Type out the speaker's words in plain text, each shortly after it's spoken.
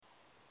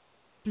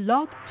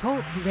Blog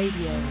Talk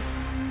Radio.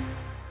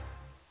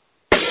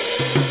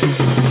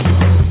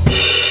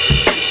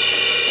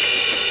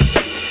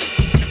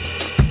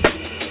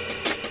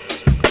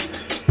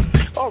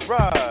 All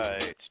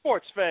right,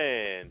 sports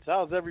fans,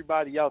 how's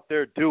everybody out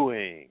there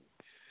doing?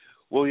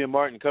 William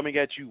Martin coming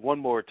at you one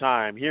more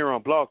time here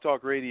on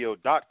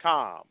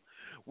blogtalkradio.com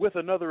with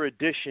another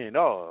edition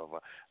of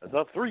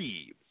the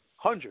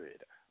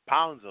 300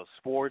 Pounds of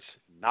Sports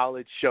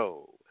Knowledge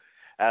Show.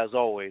 As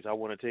always, I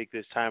want to take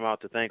this time out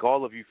to thank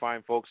all of you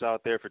fine folks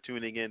out there for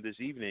tuning in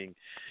this evening.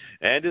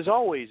 And as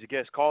always, the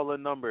guest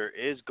call-in number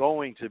is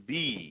going to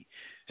be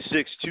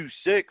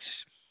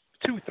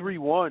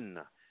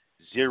 626-231-0309.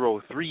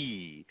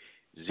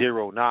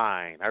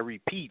 I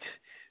repeat,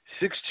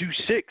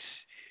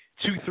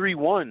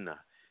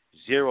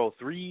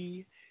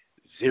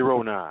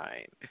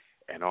 626-231-0309.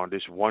 And on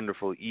this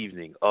wonderful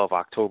evening of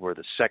October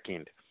the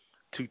 2nd,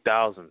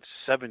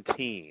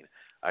 2017,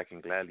 I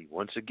can gladly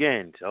once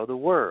again tell the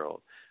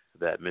world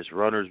that Miss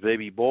Runner's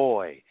baby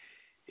boy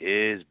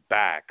is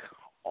back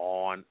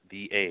on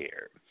the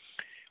air.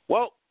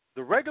 Well,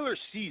 the regular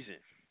season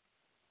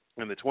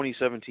in the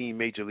 2017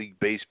 Major League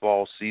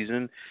Baseball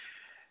season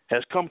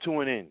has come to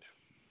an end.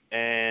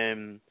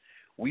 And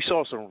we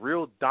saw some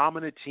real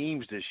dominant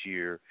teams this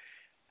year,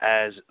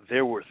 as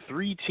there were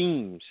three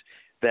teams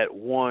that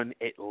won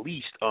at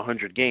least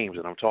 100 games.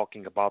 And I'm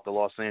talking about the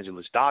Los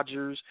Angeles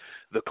Dodgers,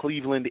 the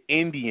Cleveland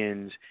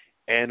Indians,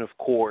 and, of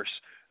course,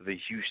 the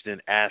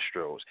Houston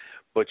Astros.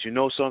 But you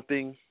know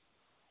something?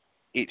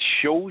 It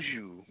shows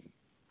you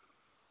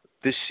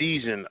this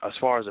season, as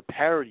far as a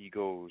parity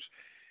goes,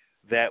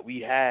 that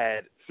we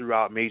had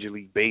throughout Major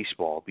League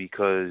Baseball,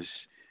 because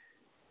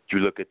you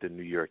look at the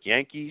New York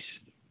Yankees,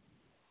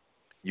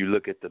 you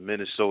look at the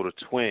Minnesota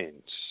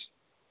Twins,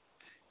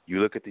 you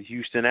look at the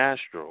Houston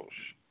Astros,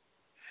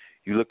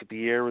 you look at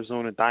the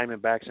Arizona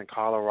Diamondbacks and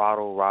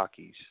Colorado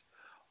Rockies.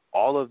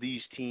 All of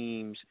these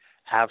teams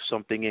have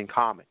something in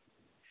common.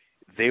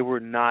 They were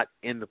not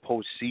in the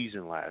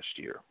postseason last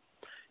year.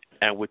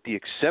 And with the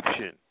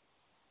exception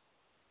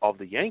of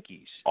the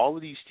Yankees, all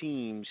of these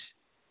teams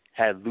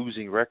had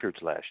losing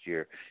records last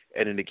year.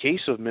 And in the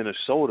case of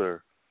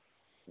Minnesota,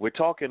 we're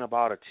talking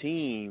about a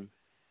team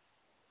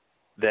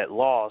that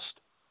lost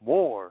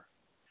more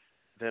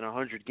than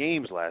 100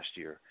 games last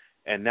year,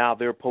 and now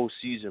they're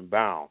postseason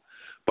bound.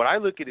 But I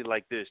look at it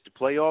like this. The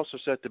playoffs are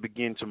set to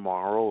begin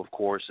tomorrow. Of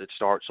course, it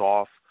starts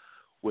off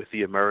with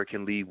the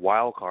American League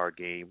wild card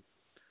game.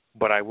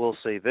 But I will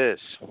say this.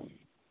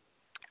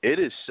 It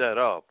is set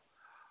up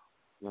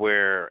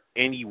where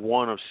any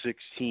one of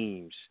six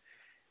teams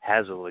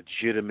has a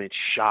legitimate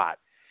shot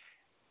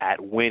at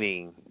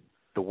winning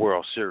the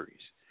World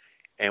Series.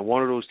 And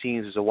one of those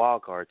teams is a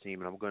wild card team,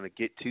 and I'm going to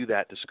get to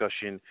that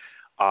discussion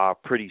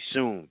pretty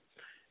soon.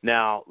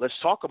 Now, let's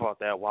talk about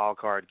that wild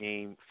card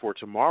game for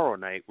tomorrow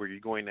night, where you're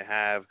going to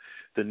have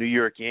the New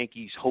York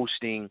Yankees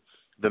hosting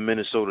the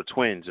Minnesota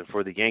Twins. And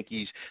for the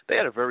Yankees, they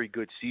had a very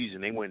good season.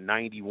 They went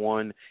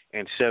 91-71.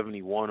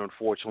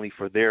 Unfortunately,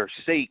 for their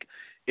sake,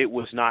 it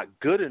was not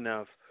good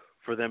enough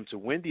for them to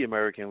win the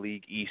American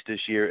League East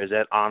this year, as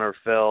that honor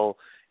fell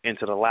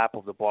into the lap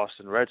of the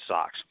Boston Red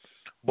Sox.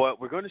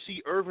 But we're going to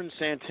see Irvin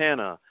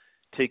Santana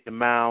take the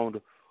mound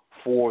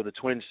for the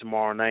Twins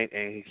tomorrow night,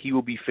 and he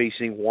will be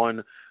facing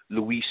one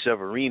Luis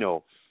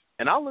Severino.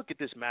 And I'll look at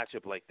this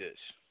matchup like this.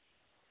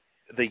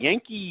 The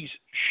Yankees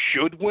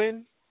should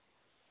win,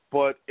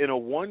 but in a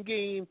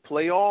one-game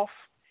playoff,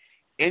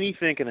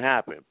 anything can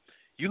happen.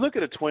 You look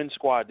at a Twins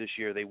squad this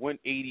year, they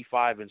went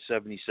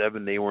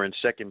 85-77. They were in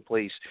second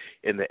place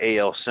in the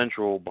AL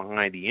Central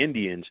behind the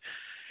Indians.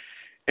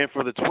 And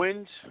for the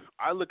Twins,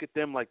 I look at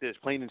them like this,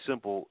 plain and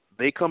simple.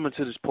 They come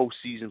into this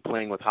postseason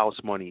playing with house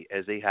money,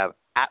 as they have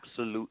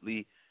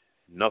absolutely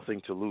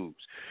nothing to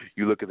lose.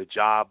 You look at the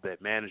job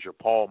that manager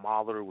Paul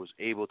Molitor was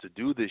able to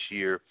do this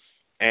year,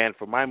 and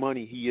for my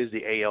money, he is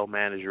the AL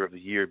Manager of the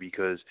Year,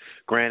 because,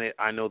 granted,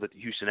 I know that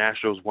the Houston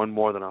Astros won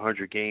more than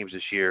 100 games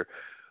this year,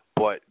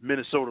 but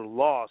Minnesota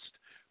lost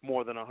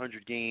more than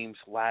 100 games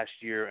last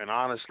year. And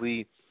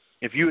honestly,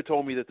 if you had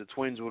told me that the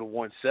Twins would have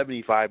won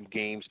 75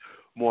 games,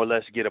 more or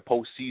less get a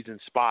postseason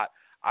spot,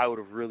 I would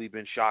have really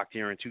been shocked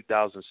here in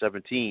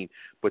 2017.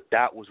 But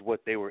that was what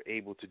they were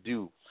able to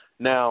do.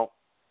 Now,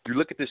 you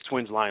look at this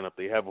Twins lineup.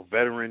 They have a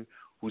veteran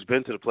who's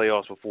been to the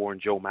playoffs before in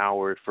Joe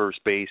Mauer at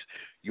first base.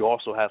 You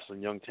also have some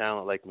young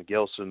talent like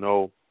Miguel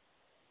Sano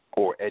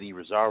or Eddie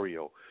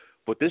Rosario.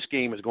 But this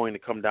game is going to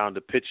come down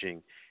to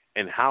pitching,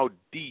 and how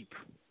deep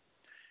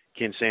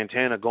can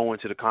Santana go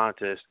into the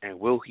contest, and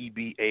will he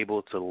be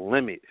able to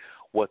limit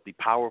what the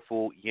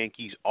powerful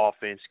Yankees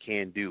offense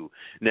can do?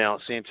 Now,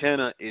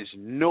 Santana is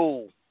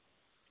no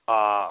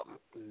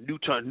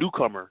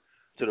newcomer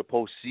to the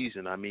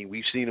postseason. I mean,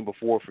 we've seen him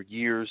before for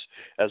years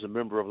as a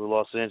member of the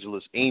Los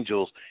Angeles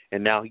Angels,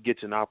 and now he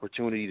gets an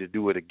opportunity to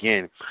do it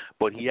again.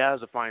 But he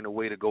has to find a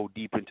way to go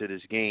deep into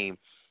this game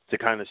to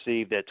kind of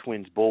save that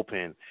Twins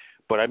bullpen.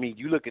 But, I mean,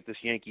 you look at this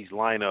Yankees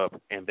lineup,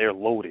 and they're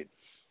loaded.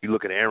 You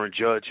look at Aaron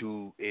Judge,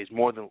 who is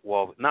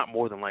not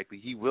more than likely,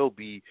 he will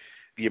be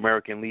the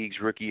American League's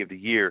Rookie of the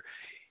Year.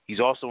 He's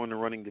also in the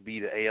running to be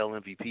the AL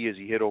MVP as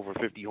he hit over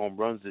 50 home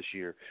runs this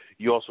year.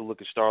 You also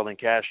look at Starlin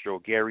Castro,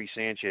 Gary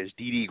Sanchez,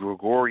 Didi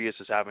Gregorius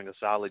is having a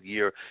solid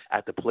year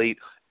at the plate,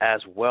 as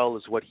well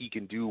as what he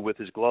can do with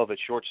his glove at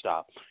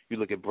shortstop. You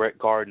look at Brett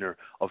Gardner,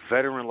 a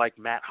veteran like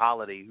Matt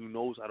Holliday who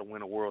knows how to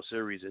win a World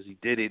Series as he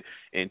did it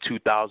in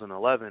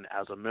 2011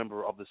 as a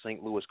member of the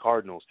St. Louis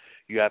Cardinals.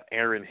 You have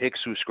Aaron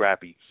Hicks who's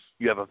scrappy.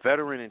 You have a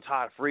veteran in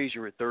Todd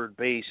Frazier at third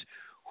base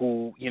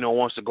who,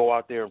 wants to go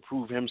out there and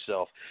prove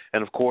himself.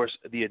 And, of course,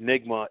 the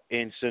enigma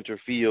in center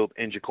field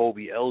in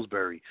Jacoby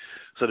Ellsbury.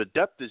 So the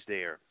depth is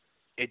there.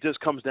 It just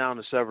comes down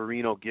to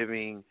Severino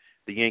giving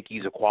the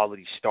Yankees a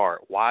quality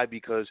start. Why?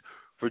 Because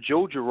for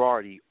Joe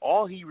Girardi,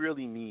 all he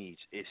really needs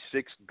is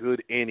 6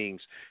 good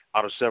innings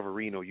out of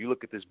Severino. You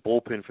look at this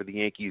bullpen for the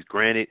Yankees.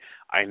 Granted,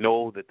 I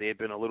know that they've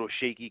been a little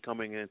shaky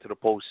coming into the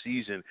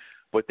postseason,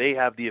 but they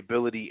have the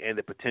ability and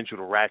the potential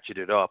to ratchet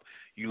it up.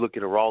 You look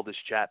at Aroldis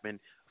Chapman.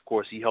 Of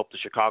course, he helped the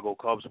Chicago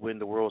Cubs win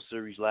the World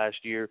Series last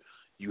year.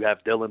 You have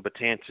Dylan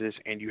Betances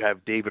and you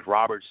have David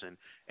Robertson.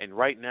 And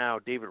right now,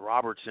 David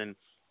Robertson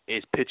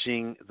is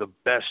pitching the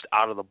best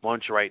out of the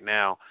bunch right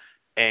now.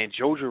 And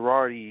Joe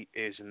Girardi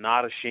is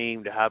not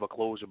ashamed to have a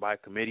closer by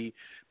committee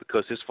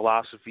because his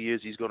philosophy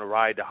is he's going to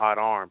ride the hot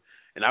arm.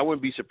 And I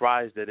wouldn't be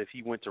surprised that if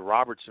he went to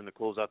Robertson to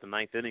close out the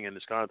 9th inning in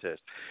this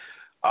contest.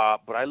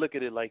 But I look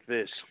at it like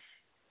this.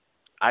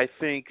 I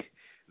think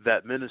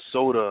that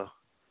Minnesota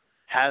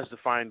has to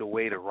find a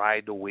way to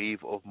ride the wave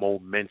of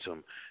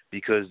momentum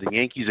because the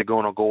Yankees are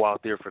going to go out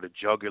there for the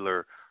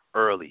jugular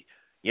early.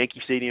 Yankee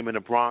Stadium in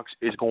the Bronx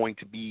is going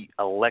to be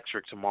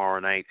electric tomorrow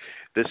night.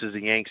 This is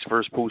the Yanks'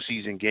 first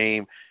postseason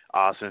game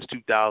since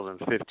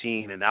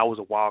 2015, and that was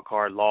a wild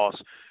card loss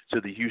to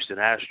the Houston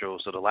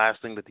Astros. So the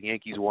last thing that the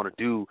Yankees want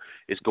to do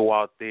is go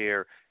out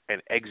there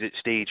and exit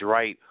stage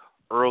right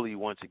early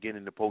once again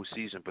in the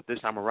postseason. But this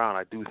time around,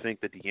 I do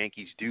think that the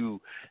Yankees do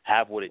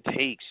have what it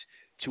takes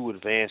to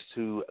advance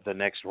to the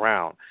next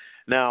round.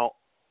 Now,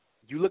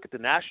 you look at the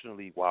National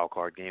League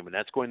wildcard game, and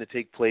that's going to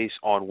take place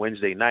on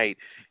Wednesday night,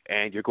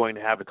 and you're going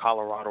to have the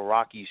Colorado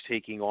Rockies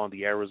taking on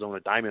the Arizona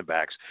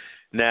Diamondbacks.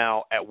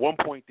 Now, at one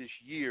point this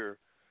year,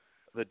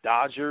 the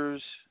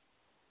Dodgers,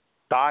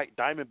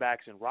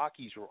 Diamondbacks, and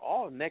Rockies were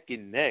all neck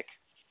and neck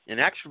and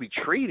actually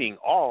trading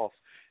off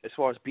as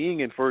far as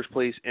being in first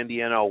place in the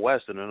NL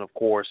West. And then, of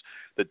course,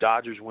 the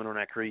Dodgers went on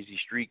that crazy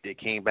streak. They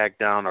came back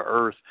down to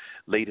earth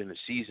late in the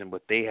season,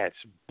 but they had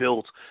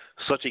built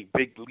such a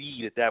big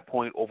lead at that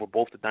point over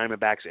both the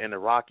Diamondbacks and the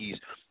Rockies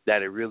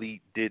that it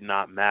really did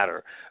not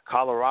matter.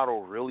 Colorado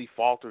really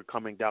faltered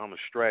coming down the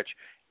stretch,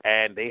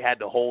 and they had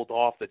to hold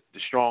off the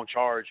strong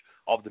charge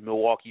of the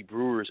Milwaukee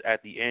Brewers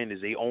at the end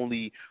as they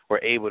only were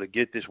able to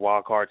get this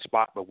wild card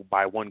spot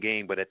by one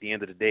game. But at the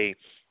end of the day,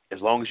 as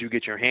long as you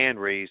get your hand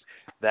raised,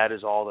 that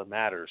is all that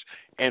matters.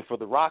 And for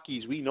the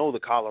Rockies, we know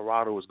that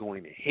Colorado is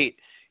going to hit.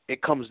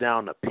 It comes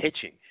down to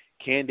pitching.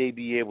 Can they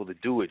be able to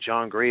do it?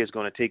 John Gray is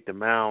going to take the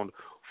mound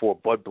for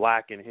Bud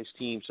Black and his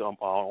team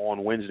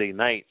on Wednesday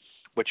night.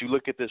 But you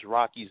look at this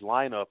Rockies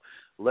lineup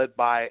led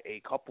by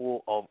a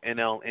couple of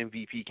NL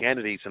MVP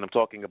candidates, and I'm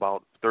talking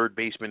about third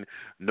baseman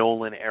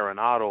Nolan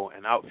Arenado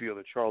and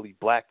outfielder Charlie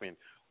Blackmon.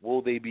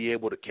 Will they be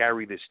able to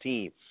carry this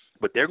team?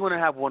 But they're going to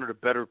have one of the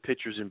better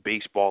pitchers in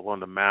baseball on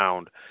the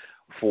mound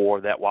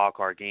for that wild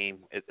card game,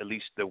 at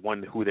least the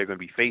one who they're going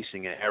to be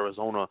facing, in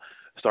Arizona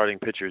starting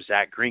pitcher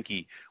Zach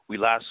Greinke. We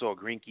last saw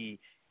Greinke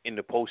in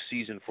the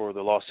postseason for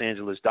the Los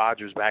Angeles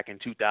Dodgers back in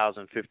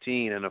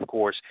 2015, and, of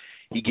course,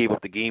 he gave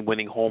up the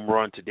game-winning home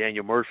run to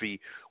Daniel Murphy,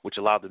 which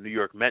allowed the New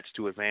York Mets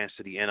to advance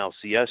to the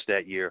NLCS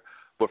that year.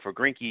 But for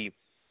Greinke,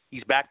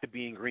 he's back to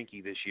being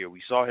Greinke this year.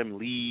 We saw him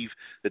leave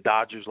the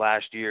Dodgers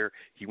last year.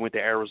 He went to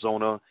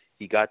Arizona.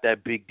 He got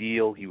that big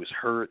deal. He was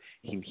hurt.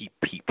 He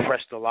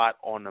pressed a lot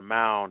on the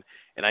mound.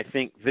 And I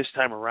think this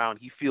time around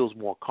he feels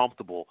more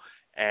comfortable.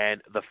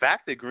 And the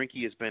fact that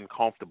Greinke has been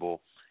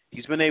comfortable,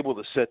 he's been able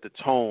to set the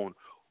tone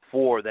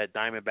for that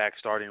Diamondback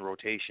starting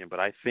rotation. But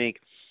I think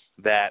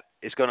that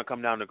it's going to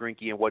come down to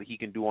Greinke and what he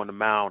can do on the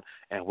mound,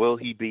 and will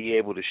he be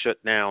able to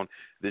shut down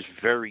this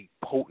very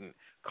potent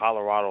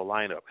Colorado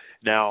lineup.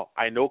 Now,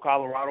 I know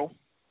Colorado,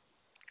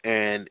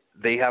 and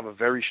they have a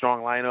very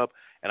strong lineup,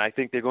 and I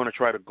think they're going to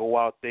try to go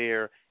out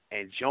there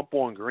and jump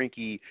on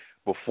Greinke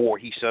before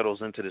he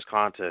settles into this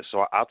contest.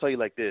 So I'll tell you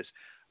like this.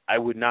 I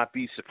would not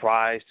be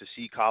surprised to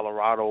see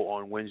Colorado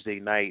on Wednesday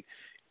night.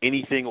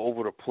 Anything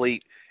over the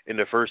plate in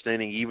the first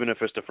inning, even if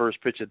it's the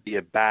first pitch of the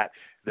at-bat,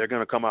 they're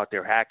going to come out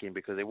there hacking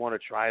because they want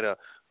to try to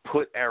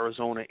put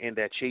Arizona in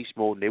that chase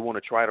mode, and they want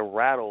to try to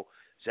rattle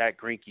Zach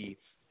Greinke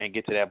and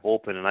get to that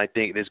bullpen. And I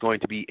think there's going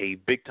to be a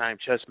big-time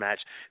chess match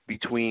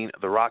between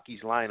the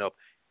Rockies lineup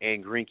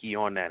and Greinke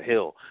on that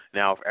hill.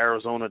 Now, if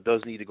Arizona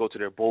does need to go to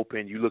their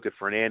bullpen, you look at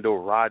Fernando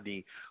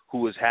Rodney,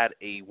 who has had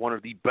one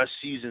of the best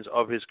seasons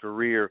of his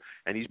career,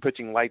 and he's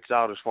pitching lights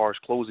out as far as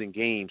closing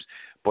games.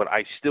 But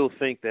I still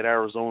think that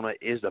Arizona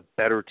is the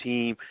better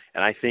team,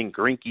 and I think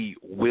Greinke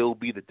will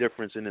be the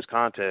difference in this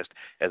contest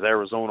as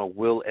Arizona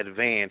will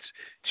advance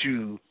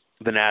to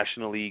the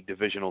National League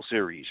Divisional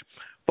Series.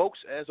 Folks,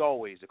 as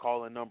always, the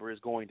call-in number is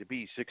going to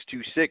be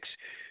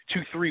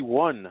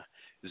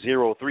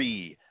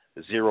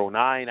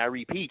 626-231-0309. I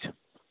repeat,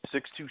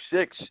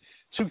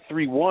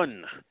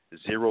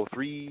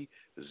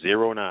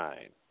 626-231-0309.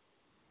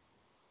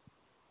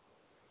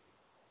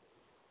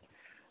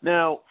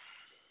 Now,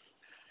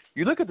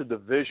 you look at the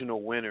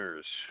divisional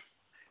winners,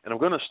 and I'm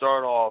going to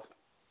start off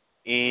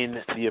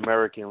in the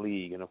American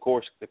League. And, of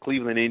course, the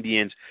Cleveland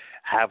Indians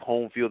have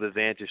home field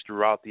advantage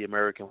throughout the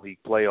American League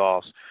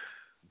playoffs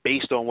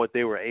based on what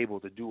they were able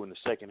to do in the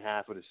second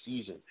half of the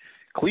season.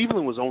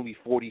 Cleveland was only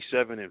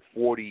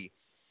 47-40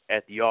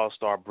 at the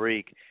All-Star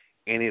break,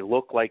 and it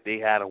looked like they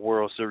had a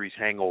World Series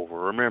hangover.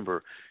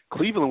 Remember,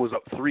 Cleveland was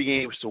up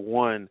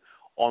 3-1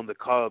 on the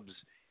Cubs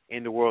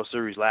in the World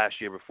Series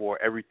last year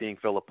before everything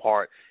fell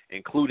apart,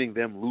 including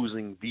them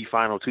losing the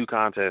final two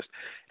contests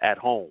at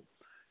home.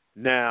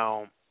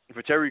 Now,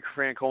 for Terry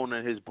Francona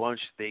and his bunch,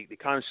 they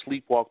kind of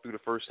sleepwalked through the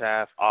first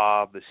half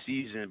of the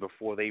season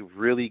before they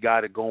really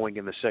got it going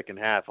in the second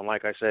half. And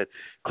like I said,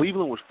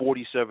 Cleveland was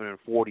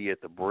 47-40 at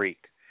the break.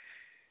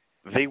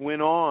 They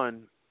went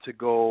on to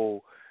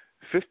go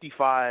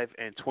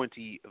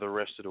 55-20 the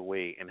rest of the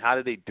way. And how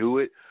did they do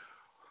it?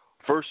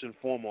 First and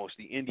foremost,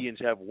 the Indians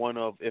have one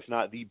of, if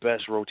not the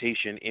best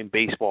rotation in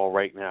baseball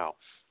right now.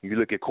 You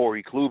look at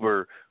Corey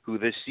Kluber, who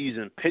this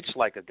season pitched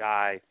like a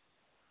guy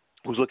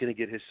who's looking to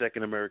get his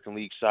second American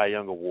League Cy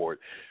Young Award.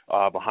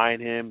 Behind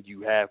him,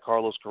 you have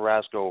Carlos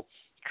Carrasco,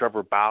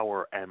 Trevor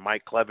Bauer, and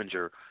Mike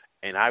Clevenger.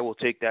 And I will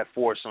take that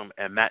foursome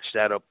and match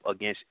that up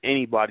against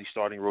anybody's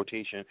starting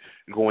rotation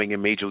going in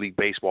Major League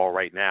Baseball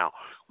right now.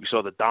 We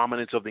saw the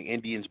dominance of the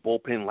Indians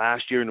bullpen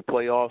last year in the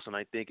playoffs, and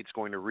I think it's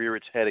going to rear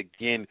its head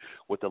again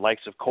with the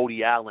likes of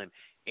Cody Allen,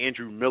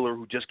 Andrew Miller,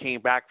 who just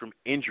came back from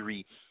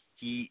injury.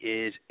 He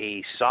is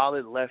a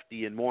solid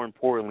lefty, and more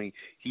importantly,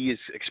 he is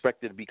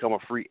expected to become a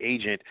free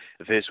agent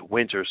this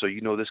winter. So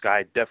you know this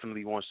guy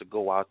definitely wants to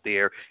go out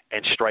there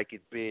and strike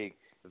it big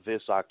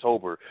this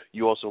October.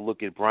 You also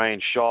look at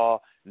Brian Shaw,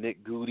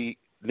 Nick Goody,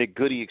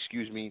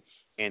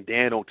 and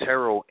Dan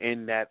Otero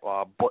in that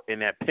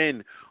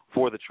pen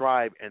for the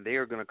Tribe, and they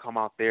are going to come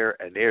out there,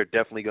 and they are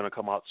definitely going to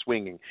come out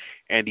swinging.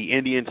 And the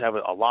Indians have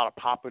a lot of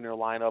pop in their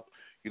lineup.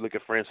 You look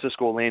at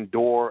Francisco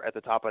Lindor at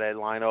the top of that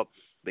lineup.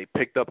 They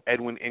picked up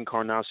Edwin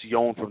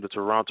Encarnacion from the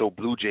Toronto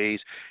Blue Jays,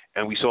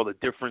 and we saw the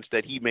difference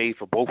that he made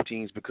for both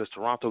teams because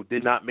Toronto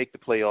did not make the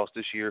playoffs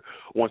this year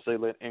once they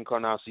let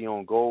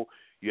Encarnacion go.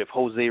 You have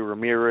Jose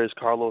Ramirez,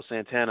 Carlos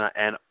Santana,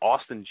 and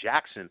Austin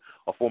Jackson,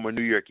 a former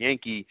New York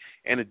Yankee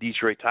and a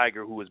Detroit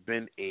Tiger who has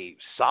been a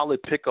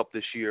solid pickup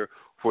this year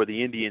for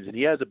the Indians, and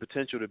he has the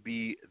potential to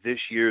be this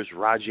year's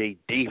Rajai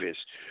Davis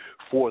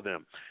for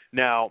them.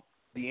 Now,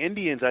 the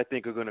Indians, I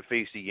think, are going to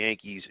face the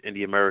Yankees in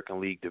the American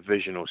League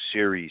Divisional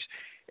Series,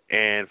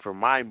 and for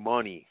my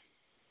money,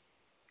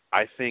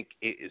 I think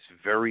it is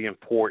very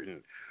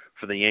important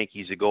for the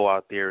Yankees to go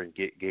out there and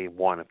get game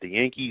one. If the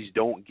Yankees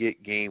don't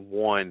get game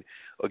one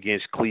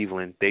against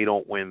Cleveland, they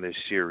don't win this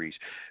series.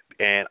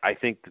 And I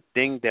think the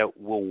thing that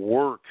will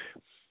work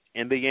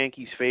in the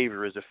Yankees'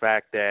 favor is the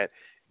fact that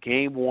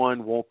game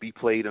one won't be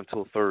played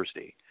until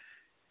Thursday.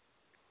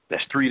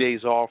 That's 3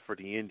 days off for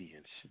the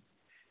Indians.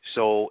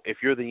 So if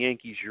you're the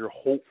Yankees, you're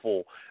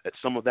hopeful that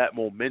some of that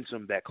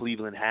momentum that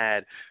Cleveland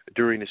had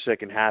during the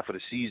second half of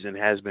the season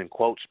has been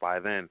quenched by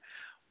then.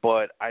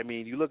 But, I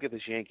mean, you look at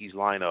this Yankees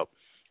lineup,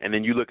 and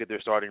then you look at their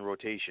starting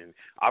rotation.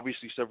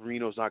 Obviously,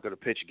 Severino's not going to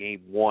pitch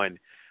game one.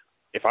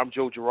 If I'm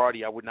Joe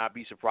Girardi, I would not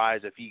be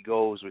surprised if he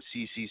goes with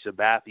CC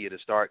Sabathia to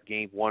start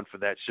game one for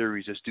that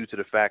series, just due to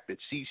the fact that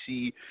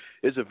CC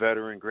is a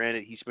veteran.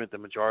 Granted, he spent the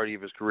majority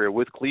of his career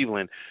with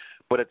Cleveland,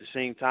 but at the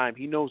same time,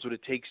 he knows what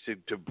it takes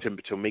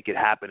to make it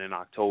happen in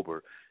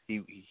October.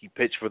 He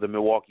pitched for the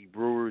Milwaukee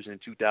Brewers in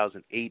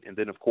 2008, and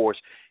then, of course,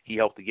 he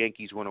helped the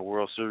Yankees win a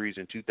World Series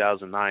in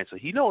 2009. So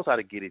he knows how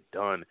to get it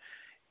done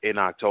in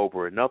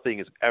October, and nothing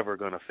is ever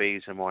going to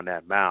faze him on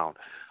that mound.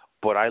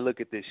 But I look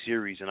at this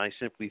series, and I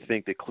simply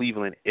think that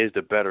Cleveland is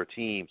the better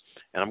team,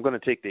 and I'm going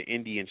to take the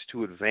Indians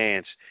to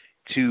advance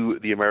to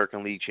the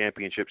American League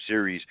Championship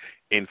Series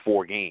in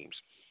 4 games.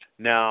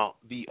 Now,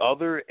 the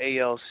other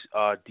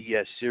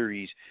ALDS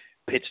series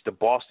pitched the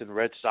Boston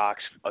Red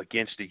Sox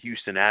against the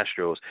Houston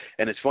Astros,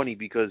 and it's funny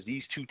because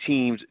these two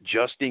teams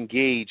just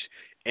engaged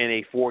in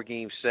a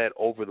 4-game set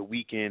over the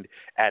weekend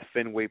at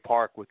Fenway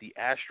Park, with the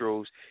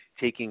Astros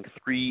taking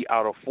 3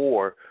 out of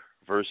 4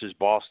 versus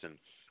Boston.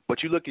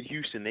 But you look at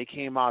Houston, they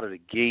came out of the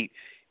gate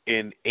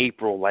in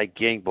April like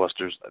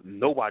gangbusters.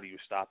 Nobody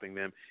was stopping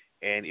them,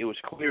 and it was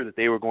clear that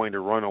they were going to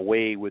run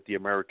away with the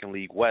American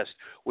League West,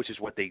 which is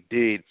what they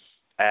did,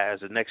 as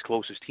the next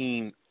closest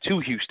team to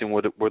Houston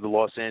were the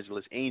Los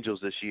Angeles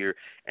Angels this year,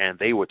 and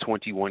they were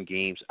 21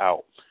 games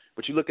out.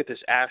 But you look at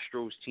this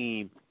Astros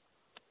team,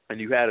 and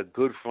you had a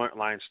good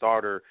frontline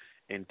starter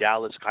in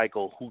Dallas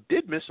Keuchel, who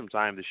did miss some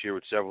time this year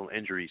with several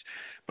injuries.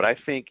 But I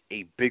think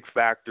a big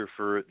factor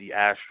for the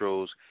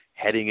Astros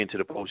heading into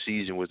the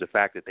postseason was the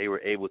fact that they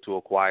were able to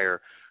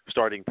acquire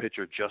starting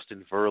pitcher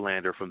Justin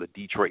Verlander from the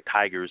Detroit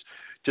Tigers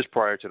just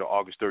prior to the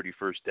August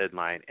 31st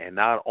deadline. And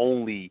not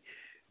only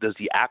does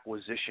the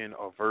acquisition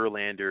of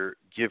Verlander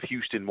give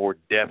Houston more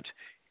depth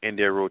in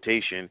their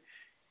rotation,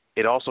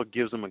 it also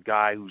gives them a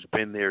guy who's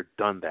been there,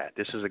 done that.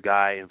 This is a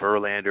guy in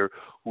Verlander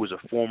who is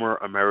a former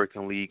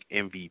American League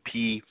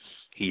MVP.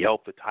 He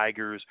helped the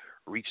Tigers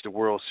reach the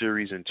World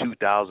Series in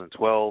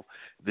 2012.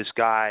 This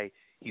guy,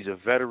 he's a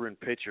veteran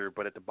pitcher,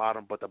 but the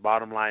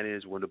bottom line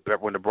is when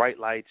the bright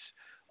lights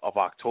of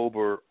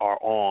October are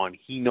on,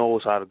 he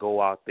knows how to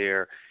go out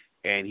there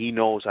and he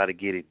knows how to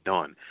get it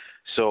done.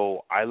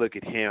 So I look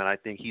at him and I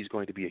think he's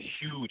going to be a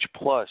huge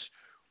plus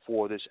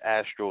for this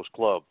Astros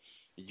club.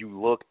 You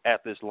look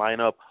at this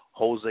lineup,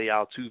 Jose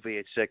Altuve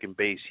at second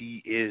base.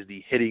 He is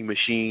the hitting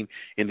machine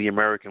in the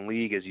American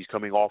League as he's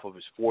coming off of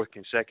his fourth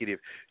consecutive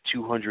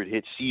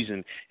 200-hit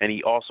season, and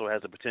he also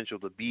has the potential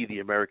to be the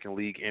American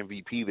League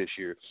MVP this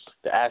year.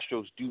 The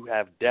Astros do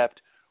have depth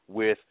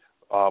with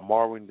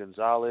Marwin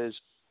Gonzalez,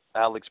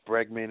 Alex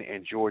Bregman,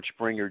 and George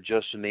Springer,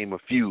 just to name a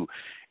few.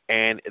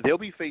 And they'll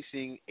be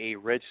facing a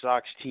Red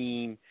Sox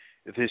team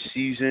this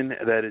season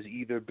that has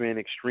either been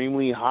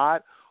extremely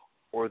hot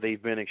or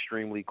they've been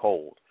extremely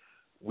cold.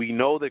 We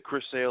know that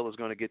Chris Sale is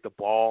going to get the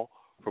ball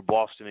for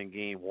Boston in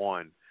Game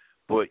 1.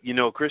 But,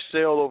 Chris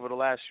Sale over the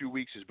last few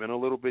weeks has been a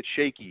little bit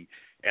shaky.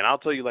 And I'll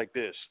tell you like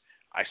this.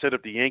 I said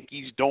if the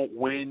Yankees don't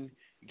win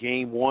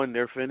Game 1,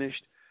 they're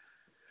finished.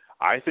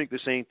 I think the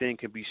same thing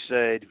can be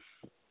said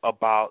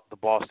about the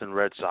Boston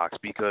Red Sox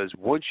because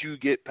once you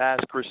get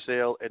past Chris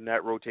Sale in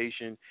that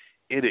rotation,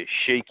 it is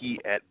shaky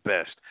at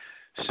best.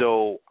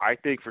 So I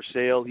think for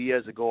Sale, he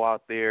has to go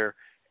out there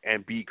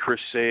and beat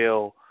Chris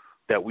Sale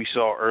that we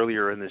saw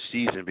earlier in the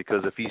season,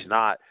 because if he's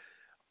not,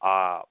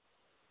 the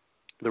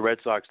Red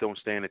Sox don't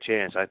stand a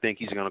chance. I think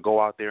he's going to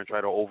go out there and try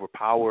to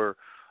overpower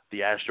the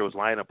Astros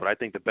lineup, but I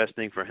think the best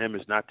thing for him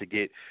is not to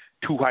get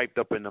too hyped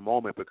up in the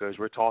moment, because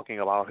we're talking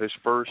about his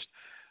first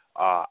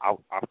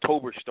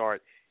October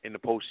start in the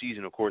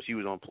postseason. Of course, he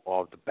was on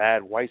the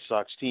bad White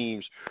Sox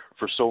teams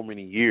for so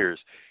many years.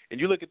 And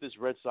you look at this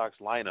Red Sox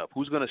lineup,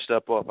 who's going to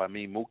step up? I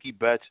mean, Mookie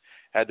Betts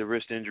had the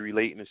wrist injury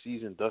late in the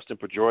season. Dustin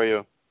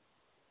Pedroia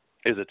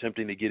is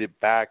attempting to get it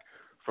back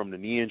from the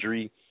knee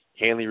injury.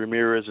 Hanley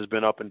Ramirez has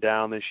been up and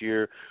down this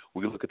year.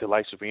 We look at the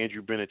likes of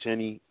Andrew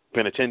Benintendi,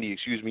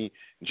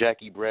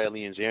 Jackie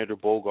Bradley, and Xander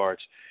Bogaerts.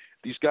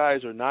 These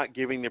guys are not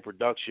giving the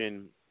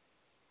production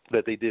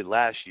that they did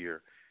last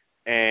year.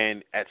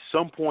 And at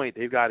some point,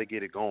 they've got to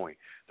get it going.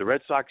 The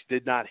Red Sox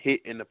did not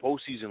hit in the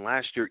postseason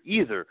last year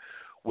either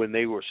when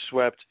they were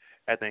swept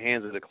at the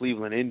hands of the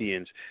Cleveland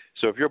Indians.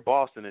 So if you're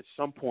Boston, at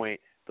some point,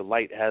 the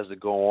light has to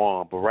go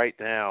on. But right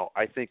now,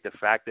 I think the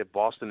fact that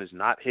Boston is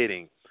not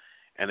hitting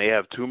and they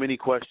have too many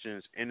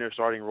questions in their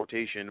starting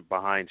rotation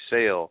behind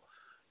Sale,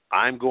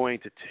 I'm going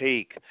to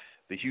take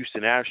the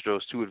Houston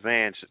Astros to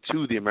advance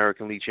to the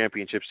American League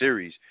Championship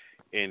Series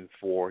in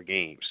 4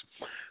 games.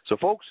 So,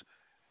 folks,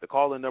 the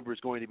call-in number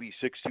is going to be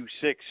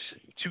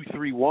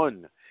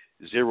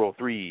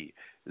 626-231-0309.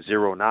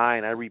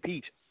 I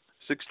repeat,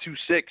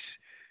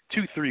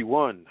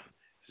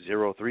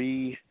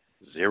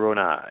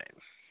 626-231-0309.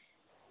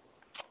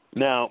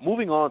 Now,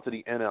 moving on to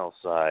the NL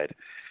side,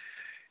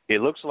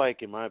 it looks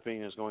like, in my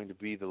opinion, it's going to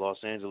be the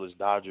Los Angeles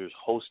Dodgers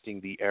hosting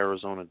the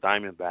Arizona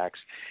Diamondbacks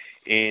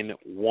in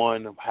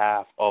one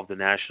half of the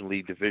National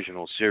League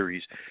Divisional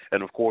Series.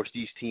 And, of course,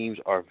 these teams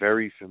are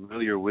very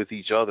familiar with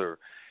each other.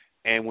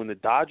 And when the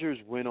Dodgers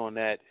went on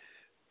that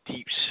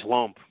deep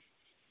slump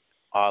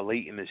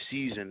late in the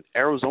season,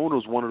 Arizona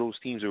was one of those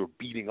teams that were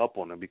beating up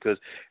on them, because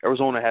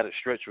Arizona had a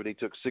stretch where they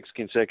took 6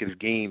 consecutive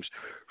games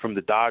from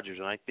the Dodgers.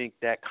 And I think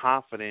that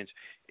confidence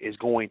is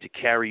going to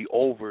carry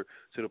over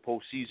to the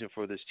postseason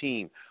for this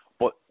team.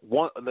 But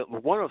one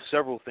of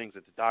several things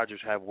that the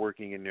Dodgers have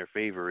working in their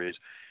favor is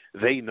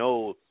they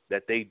know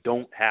that they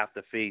don't have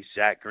to face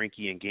Zach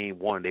Greinke in Game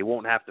 1. They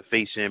won't have to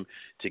face him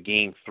to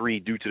Game 3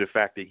 due to the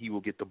fact that he will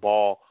get the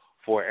ball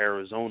for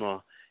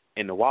Arizona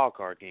in the wild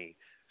card game.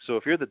 So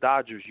if you're the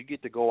Dodgers, you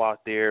get to go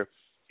out there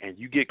and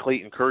you get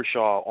Clayton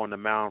Kershaw on the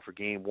mound for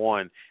Game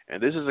 1.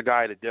 And this is a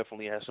guy that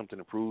definitely has something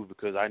to prove,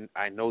 because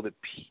I know that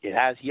he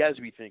has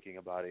to be thinking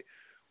about it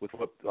with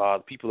what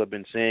people have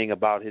been saying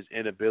about his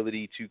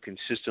inability to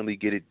consistently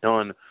get it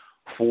done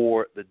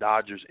for the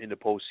Dodgers in the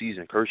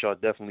postseason. Kershaw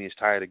definitely is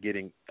tired of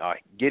getting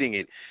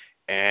it,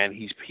 and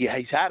he's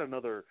had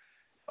another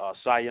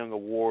Cy Young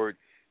Award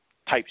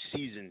type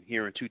season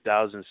here in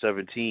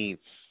 2017.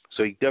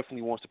 So he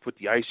definitely wants to put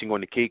the icing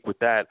on the cake with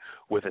that,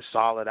 with a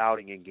solid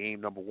outing in game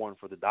number 1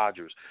 for the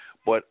Dodgers.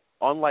 But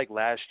unlike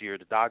last year,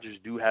 the Dodgers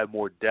do have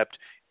more depth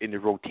in the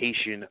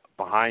rotation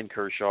behind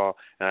Kershaw,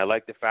 and I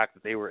like the fact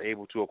that they were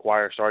able to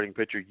acquire starting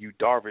pitcher Yu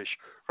Darvish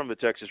from the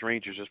Texas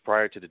Rangers just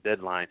prior to the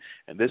deadline.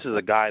 And this is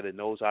a guy that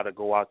knows how to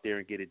go out there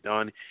and get it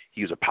done.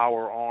 He's a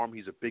power arm.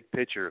 He's a big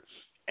pitcher.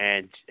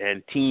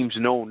 And teams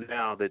know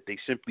now that they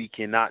simply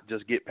cannot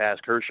just get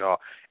past Kershaw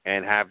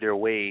and have their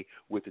way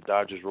with the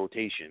Dodgers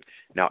rotation.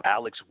 Now,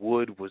 Alex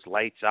Wood was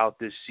lights out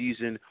this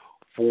season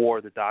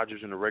for the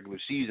Dodgers in the regular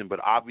season, but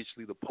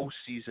obviously the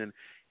postseason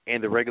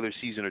and the regular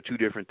season are two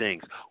different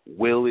things.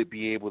 Will it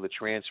be able to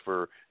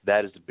transfer?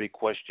 That is the big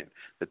question.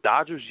 The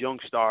Dodgers' young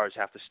stars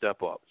have to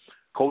step up.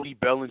 Cody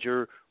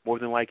Bellinger, more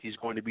than likely, is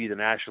going to be the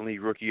National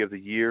League Rookie of the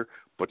Year,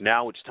 but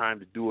now it's time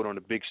to do it on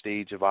the big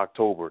stage of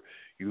October.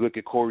 You look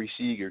at Corey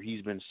Seager,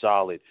 he's been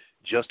solid.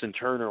 Justin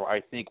Turner,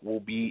 I think, will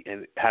be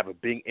and have a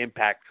big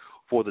impact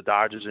for the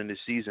Dodgers in this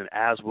season,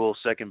 as will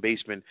second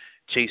baseman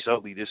Chase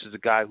Utley. This is a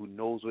guy who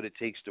knows what it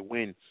takes to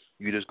win.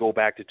 You just go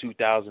back to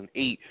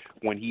 2008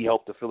 when he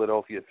helped the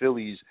Philadelphia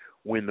Phillies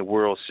win the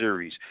World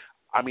Series.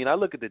 I mean, I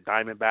look at the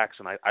Diamondbacks,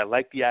 and I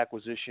like the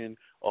acquisition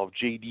of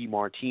J.D.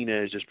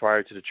 Martinez just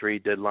prior to the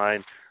trade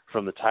deadline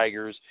from the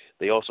Tigers.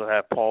 They also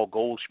have Paul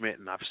Goldschmidt,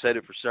 and I've said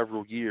it for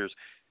several years.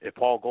 If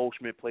Paul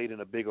Goldschmidt played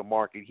in a bigger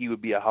market, he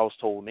would be a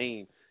household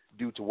name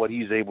due to what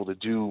he's able to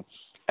do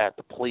at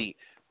the plate.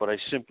 But I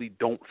simply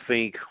don't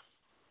think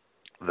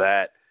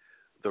that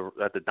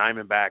the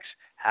Diamondbacks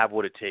have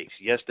what it takes.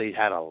 Yes, they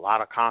had a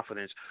lot of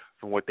confidence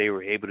from what they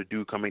were able to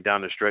do coming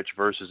down the stretch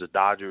versus the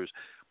Dodgers.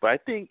 But I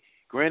think,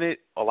 granted,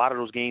 a lot of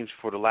those games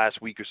for the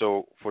last week or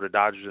so for the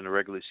Dodgers in the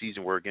regular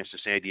season were against the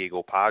San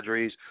Diego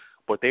Padres,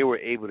 but they were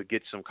able to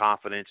get some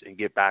confidence and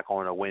get back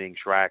on a winning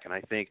track. And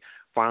I think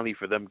finally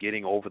for them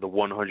getting over the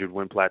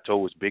 100-win plateau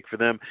was big for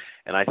them.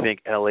 And I think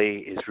L.A.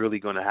 is really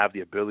going to have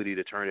the ability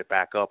to turn it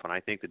back up. And I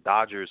think the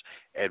Dodgers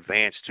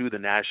advance to the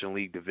National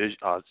League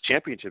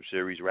Championship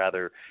Series,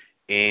 rather,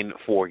 in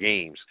 4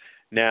 games.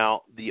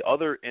 Now, the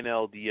other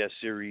NLDS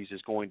series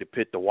is going to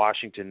pit the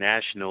Washington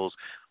Nationals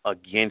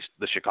against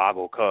the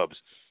Chicago Cubs.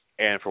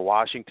 And for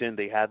Washington,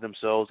 they had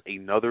themselves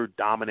another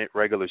dominant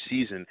regular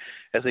season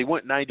as they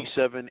went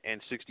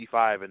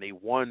 97-65, and they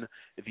won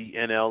the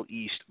NL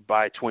East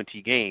by 20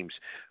 games.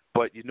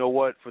 But you know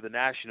what? For the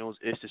Nationals,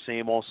 it's the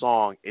same old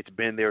song. It's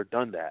been there,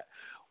 done that.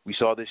 We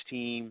saw this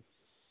team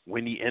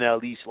win the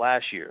NL East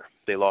last year.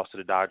 They lost to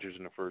the Dodgers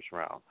in the first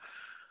round.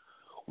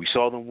 We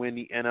saw them win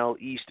the NL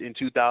East in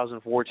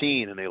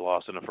 2014, and they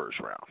lost in the first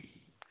round.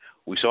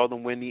 We saw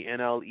them win the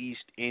NL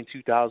East in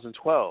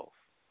 2012,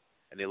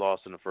 and they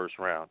lost in the first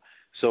round.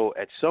 So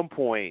at some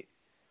point,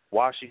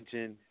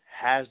 Washington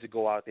has to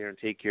go out there and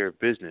take care of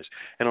business.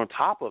 And on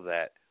top of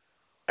that,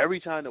 every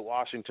time that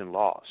Washington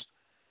lost,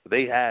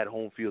 they had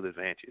home field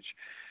advantage.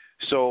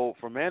 So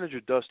for manager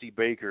Dusty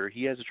Baker,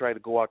 he has to try to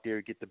go out there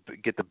and get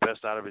the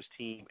best out of his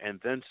team and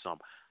then some.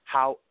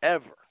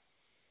 However,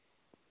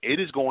 it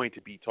is going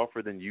to be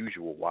tougher than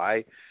usual.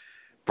 Why?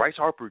 Bryce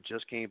Harper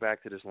just came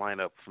back to this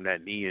lineup from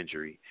that knee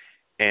injury,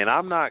 and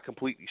I'm not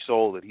completely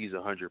sold that he's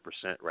 100%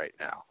 right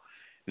now.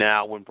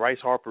 Now, when Bryce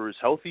Harper is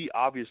healthy,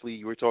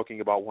 obviously we're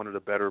talking about one of the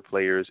better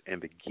players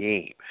in the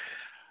game.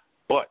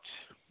 But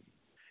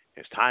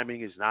his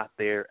timing is not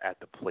there at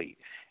the plate,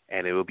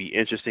 and it will be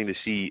interesting to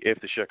see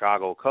if the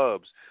Chicago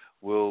Cubs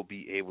will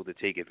be able to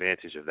take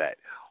advantage of that.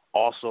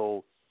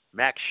 Also,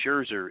 Max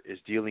Scherzer is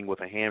dealing with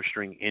a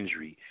hamstring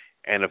injury,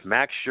 and if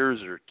Max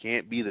Scherzer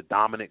can't be the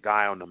dominant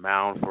guy on the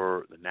mound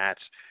for the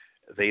Nats,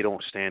 they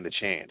don't stand a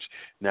chance.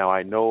 Now,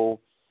 I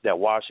know that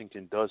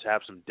Washington does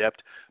have some depth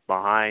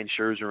behind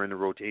Scherzer in the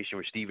rotation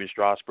with Steven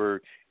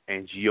Strasburg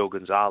and Gio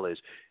Gonzalez.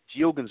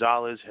 Gio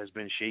Gonzalez has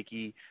been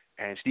shaky,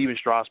 and Steven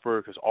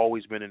Strasburg has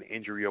always been an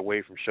injury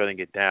away from shutting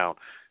it down.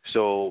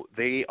 So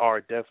they are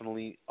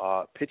definitely,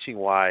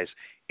 pitching-wise,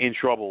 in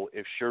trouble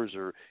if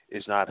Scherzer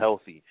is not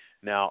healthy.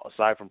 Now,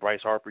 aside from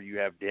Bryce Harper, you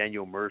have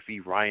Daniel Murphy,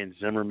 Ryan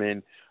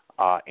Zimmerman,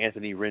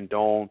 Anthony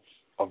Rendon,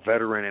 a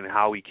veteran, and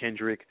Howie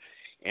Kendrick,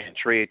 and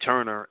Trey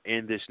Turner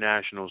in this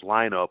Nationals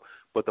lineup.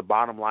 But the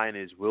bottom line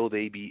is, will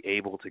they be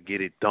able to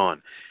get it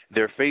done?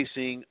 They're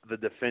facing the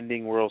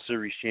defending World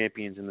Series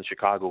champions in the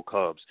Chicago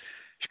Cubs.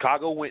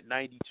 Chicago went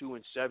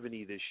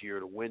 92-70 this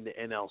year to win the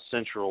NL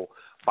Central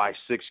by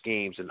 6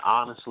 games, and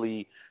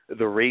honestly,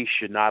 the race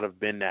should not have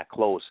been that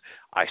close.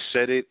 I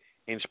said it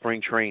in spring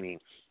training,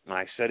 and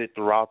I said it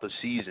throughout the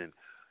season.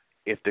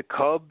 If the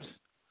Cubs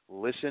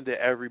listened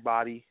to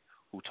everybody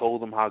who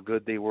told them how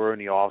good they were in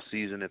the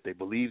offseason, if they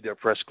believed their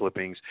press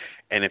clippings,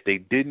 and if they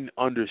didn't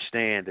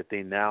understand that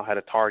they now had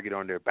a target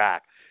on their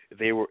back,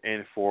 they were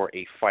in for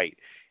a fight.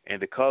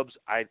 And the Cubs,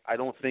 I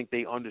don't think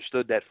they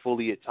understood that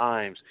fully at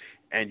times.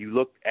 And you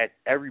look at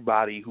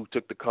everybody who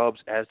took the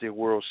Cubs as their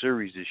World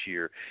Series this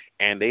year,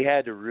 and they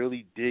had to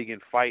really dig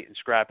and fight and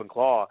scrap and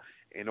claw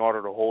in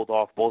order to hold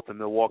off both the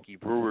Milwaukee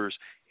Brewers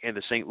and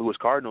the St. Louis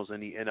Cardinals in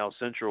the NL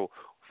Central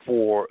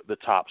for the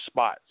top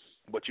spot.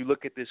 But you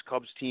look at this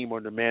Cubs team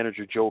under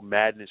manager Joe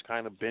Madden, has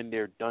kind of been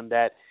there, done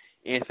that.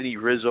 Anthony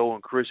Rizzo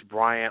and Chris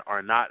Bryant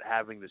are not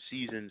having the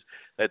seasons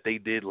that they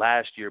did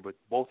last year, but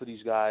both of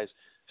these guys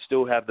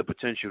still have the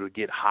potential to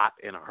get hot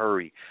in a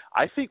hurry.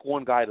 I think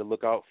one guy to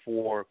look out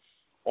for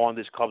on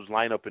this Cubs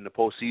lineup in the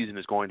postseason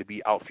is going to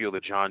be outfielder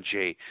John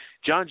Jay.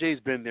 John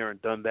Jay's been there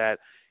and done that.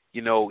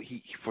 You know,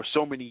 he for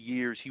so many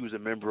years he was a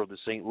member of the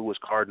St. Louis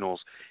Cardinals,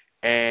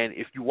 And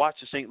if you watch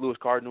the St. Louis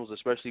Cardinals,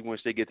 especially once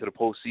they get to the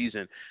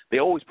postseason, they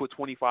always put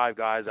 25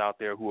 guys out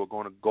there who are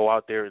going to go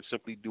out there and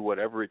simply do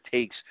whatever it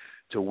takes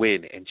to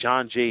win. And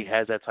John Jay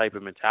has that type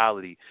of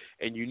mentality,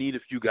 and you need a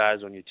few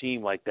guys on your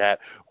team like that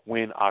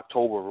when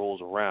October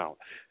rolls around.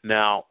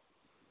 Now,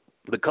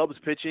 the Cubs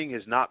pitching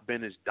has not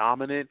been as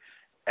dominant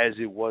as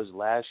it was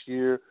last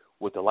year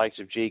with the likes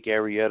of Jake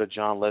Arrieta,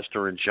 John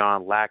Lester, and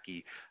John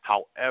Lackey.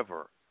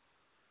 However,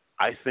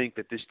 I think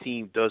that this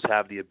team does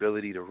have the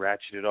ability to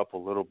ratchet it up a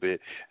little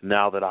bit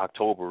now that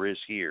October is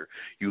here.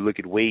 You look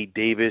at Wade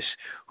Davis,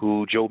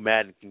 who Joe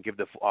Madden can give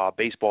the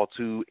baseball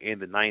to in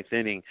the ninth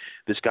inning.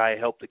 This guy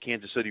helped the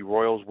Kansas City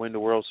Royals win the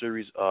World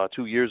Series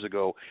 2 years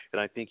ago, and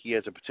I think he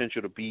has the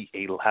potential to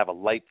have a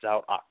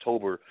lights-out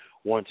October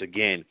once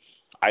again.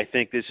 I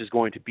think this is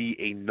going to be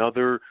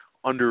another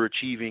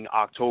underachieving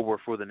October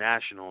for the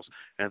Nationals,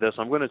 and thus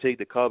I'm going to take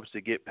the Cubs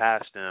to get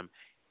past them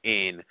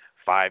in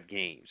 5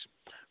 games.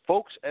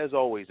 Folks, as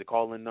always, the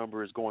call-in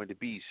number is going to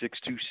be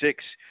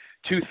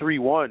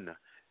 626-231-0309.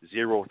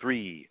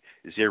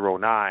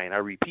 I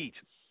repeat,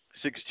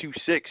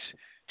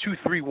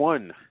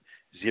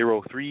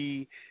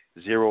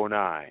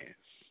 626-231-0309.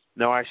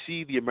 Now, I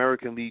see the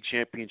American League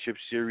Championship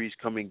Series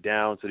coming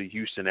down to the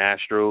Houston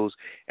Astros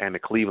and the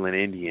Cleveland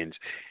Indians.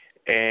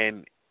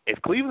 And if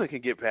Cleveland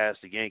can get past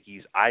the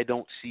Yankees, I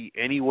don't see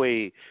any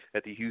way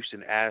that the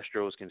Houston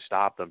Astros can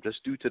stop them,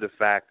 just due to the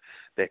fact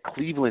that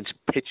Cleveland's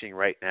pitching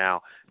right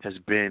now has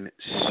been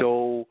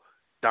so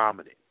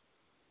dominant.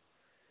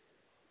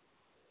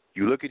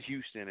 You look at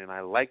Houston, and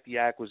I like the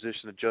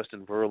acquisition of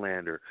Justin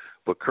Verlander,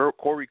 but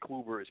Corey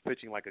Kluber is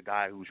pitching like a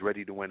guy who's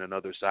ready to win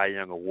another Cy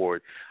Young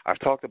Award. I've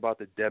talked about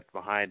the depth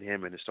behind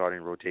him in the starting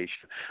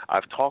rotation.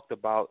 I've talked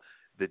about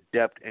the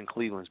depth in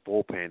Cleveland's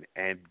bullpen,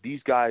 and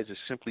these guys just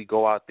simply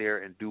go out there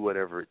and do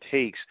whatever it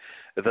takes.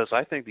 Thus,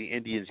 I think the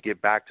Indians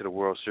get back to the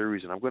World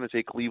Series, and I'm going to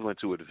take Cleveland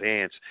to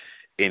advance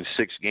in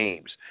 6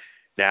 games.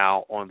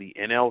 Now, on the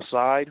NL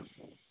side,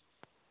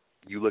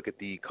 you look at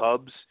the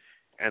Cubs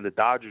and the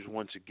Dodgers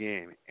once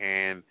again,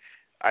 and,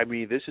 I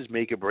mean, this is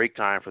make-or-break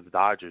time for the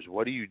Dodgers.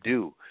 What do you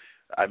do?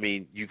 I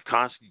mean, this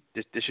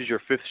is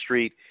your 5th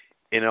straight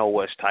NL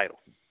West title,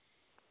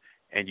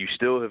 and you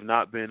still have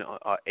not been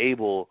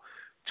able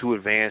to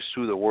advance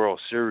to the World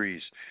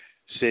Series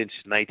since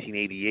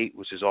 1988,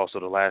 which is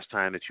also the last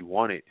time that you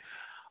won it.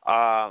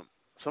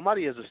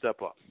 Somebody has to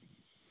step up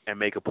and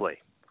make a play.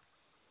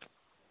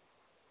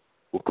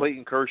 Will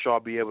Clayton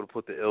Kershaw be able to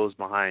put the Ills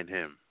behind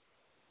him?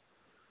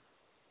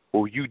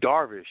 Will Yu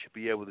Darvish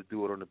be able to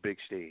do it on the big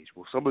stage?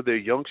 Will some of their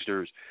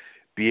youngsters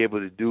be able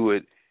to do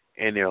it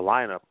in their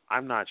lineup?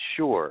 I'm not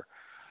sure.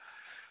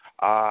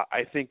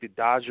 I think the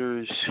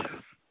Dodgers,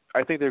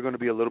 I think they're going to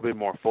be a little bit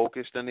more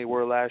focused than they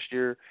were last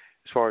year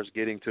as far as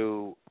getting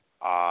to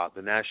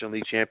the National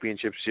League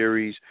Championship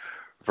Series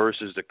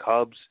versus the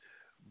Cubs.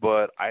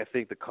 But I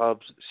think the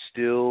Cubs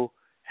still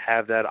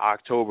have that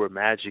October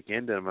magic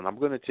in them, and I'm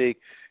going to take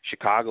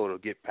Chicago to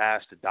get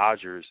past the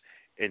Dodgers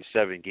in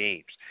 7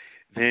 games.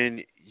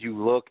 Then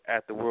you look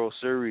at the World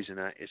Series, and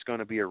it's going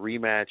to be a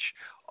rematch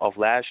of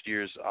last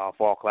year's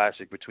Fall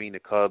Classic between the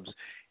Cubs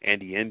and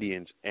the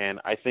Indians. And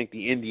I think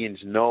the Indians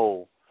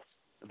know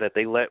that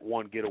they let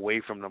one get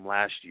away from them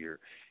last year.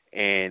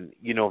 And,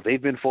 you know,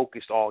 they've been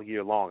focused all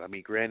year long. I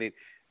mean, granted,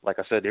 like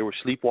I said, they were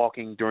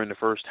sleepwalking during the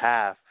first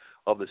half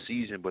of the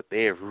season, but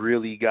they have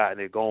really gotten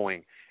it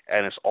going.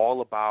 And it's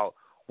all about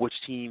which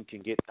team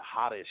can get the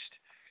hottest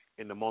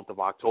in the month of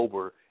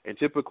October. And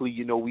typically,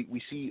 you know,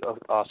 we see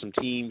some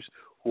teams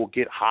who will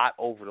get hot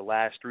over the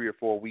last 3 or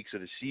 4 weeks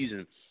of the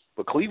season,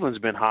 but Cleveland's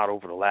been hot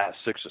over the last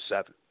 6 or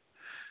 7.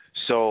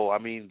 So, I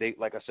mean,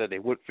 like I said, they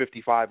went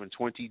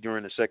 55-20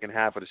 during the second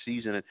half of the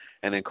season,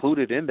 and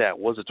included in that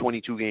was a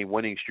 22-game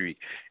winning streak.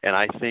 And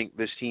I think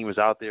this team is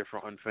out there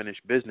for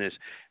unfinished business,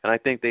 and I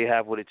think they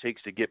have what it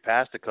takes to get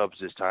past the Cubs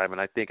this time.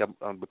 And I think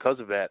because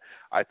of that,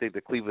 I think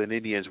the Cleveland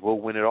Indians will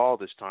win it all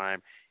this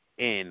time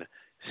in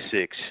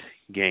 6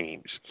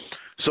 games.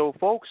 So,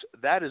 folks,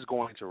 that is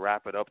going to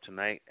wrap it up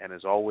tonight. And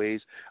as always,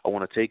 I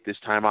want to take this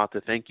time out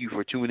to thank you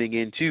for tuning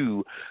in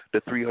to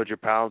the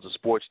 300 Pounds of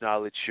Sports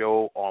Knowledge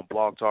show on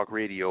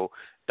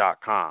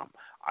blogtalkradio.com.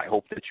 I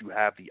hope that you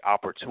have the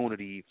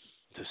opportunity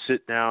to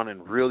sit down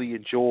and really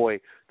enjoy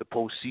the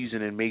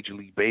postseason in Major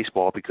League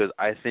Baseball, because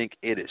I think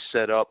it is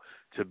set up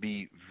to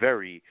be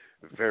very,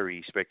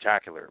 very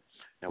spectacular.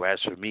 Now, as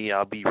for me,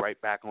 I'll be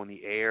right back on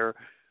the air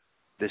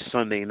this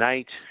Sunday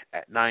night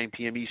at 9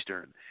 p.m.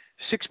 Eastern,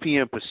 6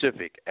 p.m.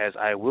 Pacific, as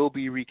I will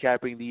be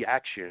recapping the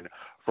action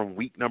from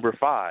week number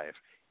 5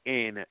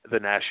 in the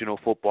National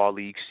Football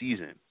League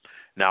season.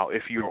 Now,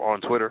 if you're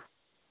on Twitter,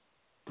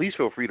 please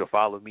feel free to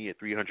follow me at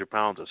 300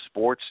 Pounds of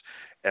Sports.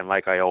 And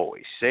like I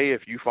always say,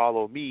 if you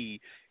follow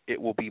me,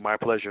 it will be my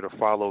pleasure to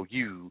follow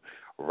you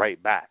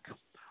right back.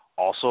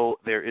 Also,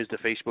 there is the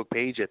Facebook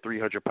page at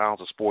 300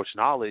 Pounds of Sports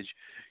Knowledge.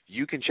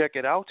 You can check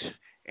it out,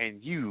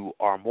 and you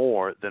are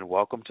more than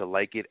welcome to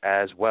like it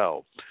as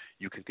well.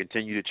 You can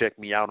continue to check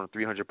me out on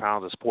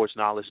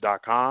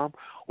 300poundsofsportsknowledge.com,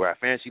 where I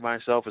fancy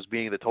myself as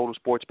being the total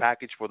sports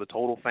package for the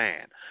total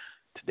fan.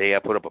 Today I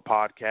put up a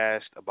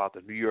podcast about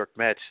the New York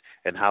Mets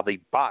and how they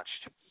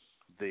botched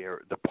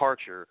their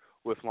departure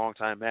with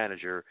longtime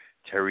manager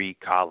Terry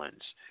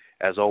Collins.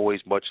 As always,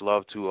 much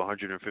love to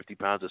 150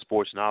 pounds of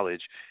sports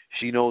knowledge.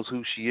 She knows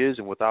who she is,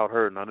 and without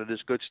her, none of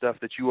this good stuff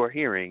that you are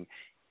hearing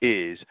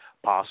is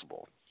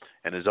possible.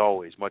 And as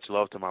always, much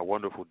love to my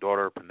wonderful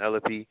daughter,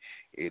 Penelope.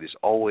 It is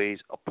always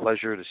a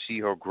pleasure to see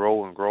her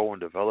grow and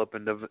develop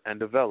and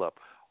develop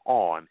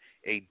on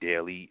a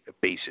daily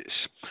basis.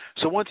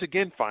 So once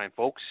again, fine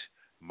folks,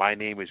 my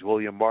name is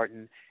William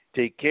Martin.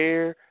 Take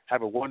care.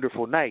 Have a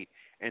wonderful night.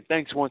 And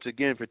thanks once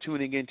again for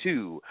tuning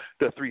into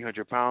the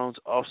 300 Pounds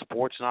of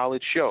Sports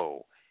Knowledge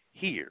show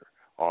here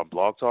on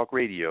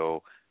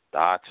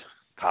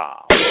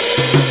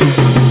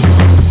blogtalkradio.com.